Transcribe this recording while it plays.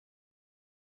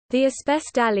The Espace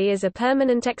Dalí is a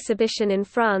permanent exhibition in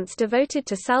France devoted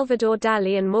to Salvador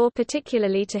Dalí and more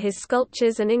particularly to his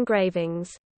sculptures and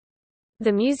engravings.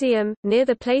 The museum, near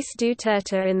the Place du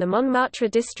Tertre in the Montmartre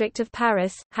district of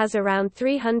Paris, has around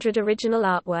 300 original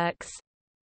artworks.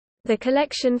 The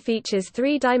collection features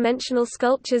three-dimensional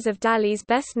sculptures of Dalí's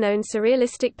best-known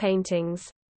surrealistic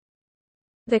paintings.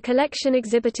 The collection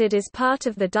exhibited is part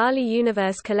of the Dalí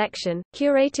Universe collection,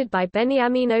 curated by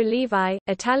Beniamino Levi,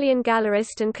 Italian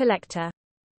gallerist and collector.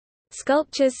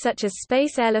 Sculptures such as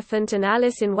Space Elephant and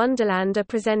Alice in Wonderland are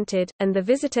presented, and the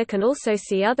visitor can also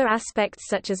see other aspects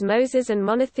such as Moses and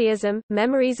monotheism,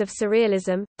 memories of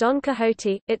surrealism, Don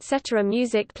Quixote, etc.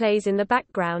 Music plays in the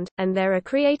background, and there are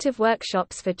creative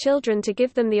workshops for children to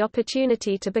give them the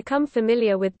opportunity to become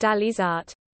familiar with Dalí's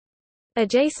art.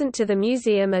 Adjacent to the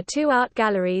museum are two art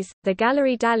galleries, the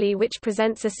Galerie Dalí, which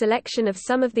presents a selection of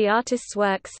some of the artist's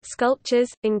works, sculptures,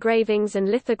 engravings and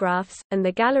lithographs, and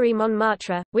the Galerie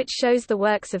Montmartre, which shows the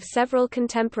works of several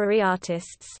contemporary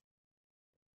artists.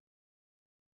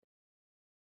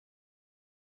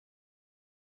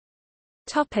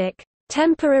 Topic: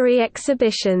 Temporary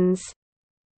exhibitions.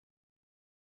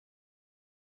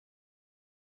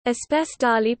 Espace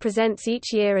Dalí presents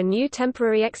each year a new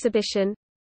temporary exhibition.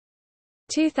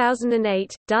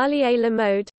 2008, Dalí et la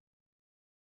mode.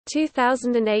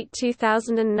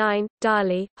 2008–2009,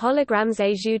 Dalí, holograms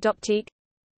et jeux d'optique.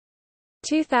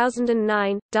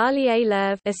 2009, Dalí et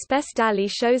l'œuvre. Espace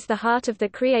Dalí shows the heart of the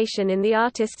creation in the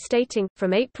artist, stating,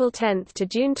 from April 10 to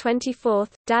June 24,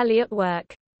 Dalí at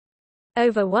work.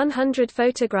 Over 100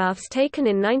 photographs taken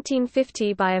in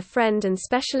 1950 by a friend and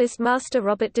specialist master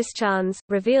Robert Deschamps,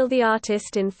 reveal the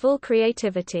artist in full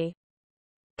creativity.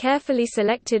 Carefully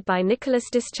selected by Nicolas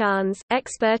Deschamps,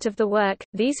 expert of the work,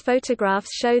 these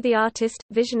photographs show the artist,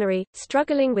 visionary,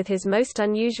 struggling with his most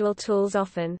unusual tools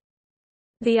often.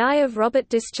 The eye of Robert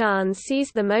Deschamps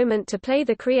seized the moment to play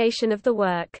the creation of the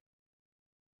work.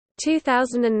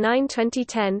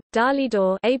 2009–2010, Dalí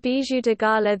d'Or, a bijou de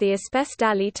gala. The Espace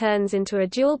Dalí turns into a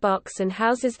jewel box and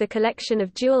houses the collection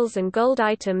of jewels and gold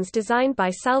items designed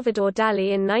by Salvador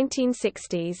Dalí in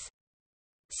 1960s.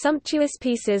 Sumptuous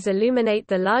pieces illuminate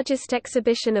the largest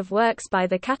exhibition of works by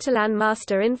the Catalan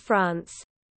master in France.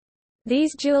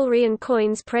 These jewelry and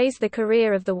coins praise the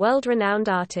career of the world-renowned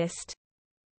artist.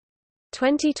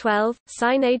 2012,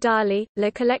 Cine Dalí, La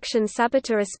Collection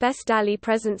Sabater. Espace Dalí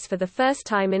presents for the first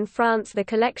time in France the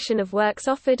collection of works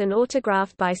offered and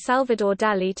autographed by Salvador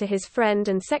Dalí to his friend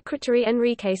and secretary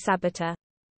Enrique Sabater.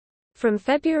 From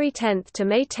February 10 to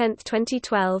May 10,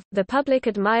 2012, the public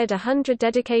admired 100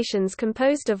 dedications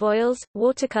composed of oils,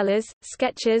 watercolors,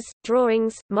 sketches,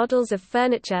 drawings, models of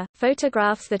furniture,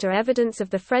 photographs that are evidence of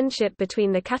the friendship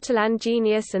between the Catalan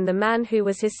genius and the man who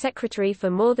was his secretary for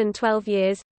more than 12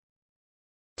 years.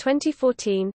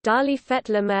 2014, Dalí Fête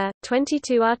la Mer,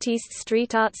 22 artistes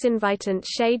street arts invitant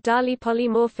chez Dalí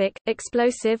polymorphic,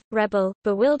 explosive, rebel,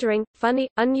 bewildering, funny,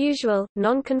 unusual,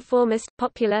 non-conformist,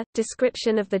 popular,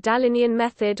 description of the Dalinian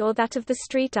method or that of the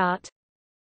street art.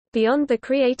 Beyond the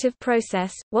creative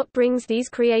process, what brings these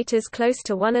creators close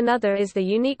to one another is the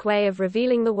unique way of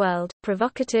revealing the world,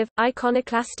 provocative,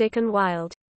 iconoclastic and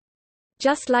wild.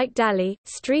 Just like Dalí,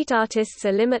 street artists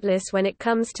are limitless when it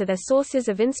comes to their sources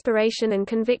of inspiration and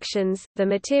convictions, the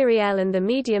materiel and the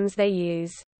mediums they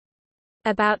use.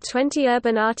 About 20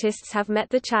 urban artists have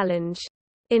met the challenge.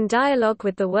 In dialogue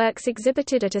with the works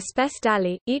exhibited at Espace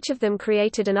Dalí, each of them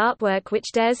created an artwork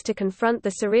which dares to confront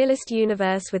the surrealist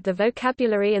universe with the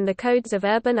vocabulary and the codes of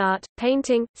urban art,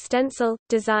 painting, stencil,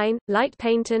 design, light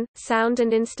painting, sound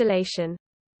and installation.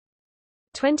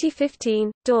 2015,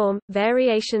 Dorm,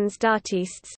 Variations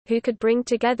d'artistes, who could bring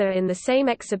together in the same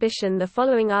exhibition the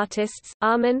following artists: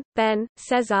 Armand, Ben,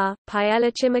 César, Paella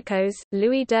Chimicos,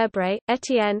 Louis Derbray,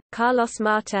 Etienne, Carlos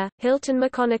Mata, Hilton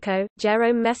McConaughey,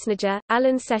 Jérôme Messneger,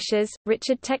 Alan Seixas,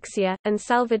 Richard Texier, and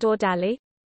Salvador Dalí.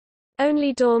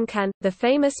 Only Dorm can, the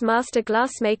famous master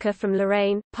glassmaker from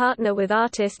Lorraine, partner with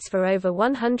artists for over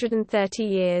 130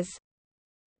 years.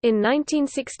 In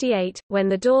 1968, when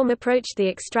the Dorm approached the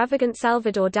extravagant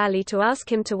Salvador Dalí to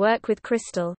ask him to work with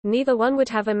crystal, neither one would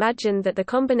have imagined that the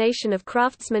combination of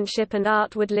craftsmanship and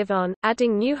art would live on,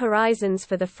 adding new horizons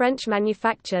for the French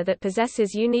manufacture that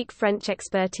possesses unique French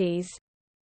expertise.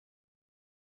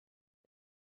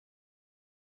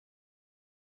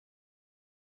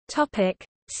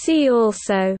 See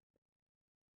also: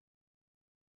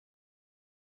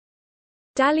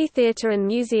 Dalí Theatre and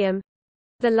Museum,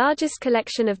 the largest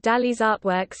collection of Dalí's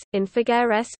artworks, in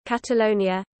Figueres,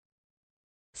 Catalonia.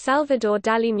 Salvador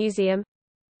Dalí Museum,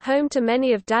 home to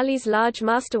many of Dalí's large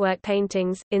masterwork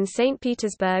paintings, in St.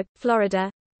 Petersburg,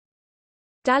 Florida.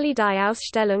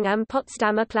 Dalí-die-Ausstellung am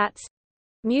Potsdamer Platz,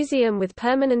 museum with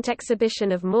permanent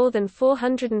exhibition of more than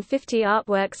 450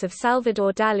 artworks of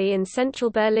Salvador Dalí in central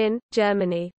Berlin,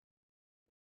 Germany.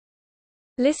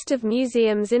 List of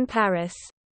museums in Paris.